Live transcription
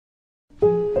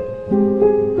Hey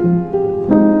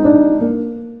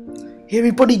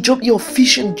everybody, drop your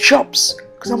fish and chops,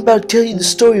 because I'm about to tell you the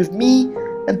story of me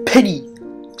and Petty.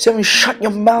 So everyone shut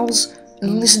your mouths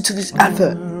and listen to this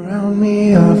advert. It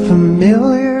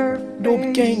all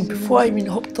began before I even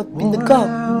hopped up in the car.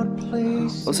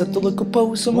 I was at the local pub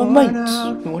with some of my mates.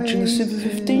 We were watching the Super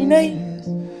 15A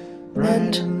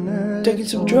and taking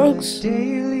some drugs,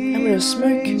 having a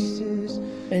smoke, and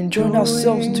enjoying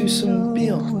ourselves to some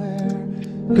beer.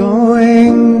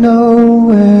 Going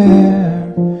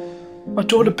nowhere. My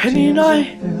daughter Penny and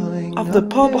I, after the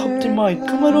pub, hopped in my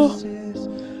Commodore.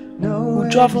 We were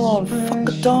driving along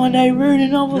fucking A road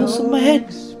and all of a sudden my head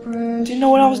didn't know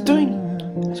what I was doing.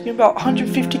 I was going about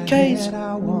 150 k's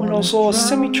when I saw a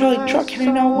semi-trailer truck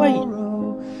heading our way.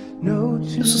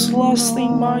 This was the last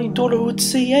thing my daughter would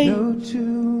see, eh?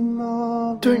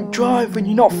 Don't drive when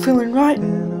you're not feeling right,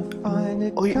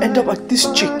 or you end up like this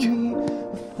chick.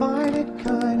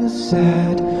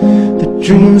 The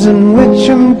dreams in which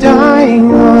I'm dying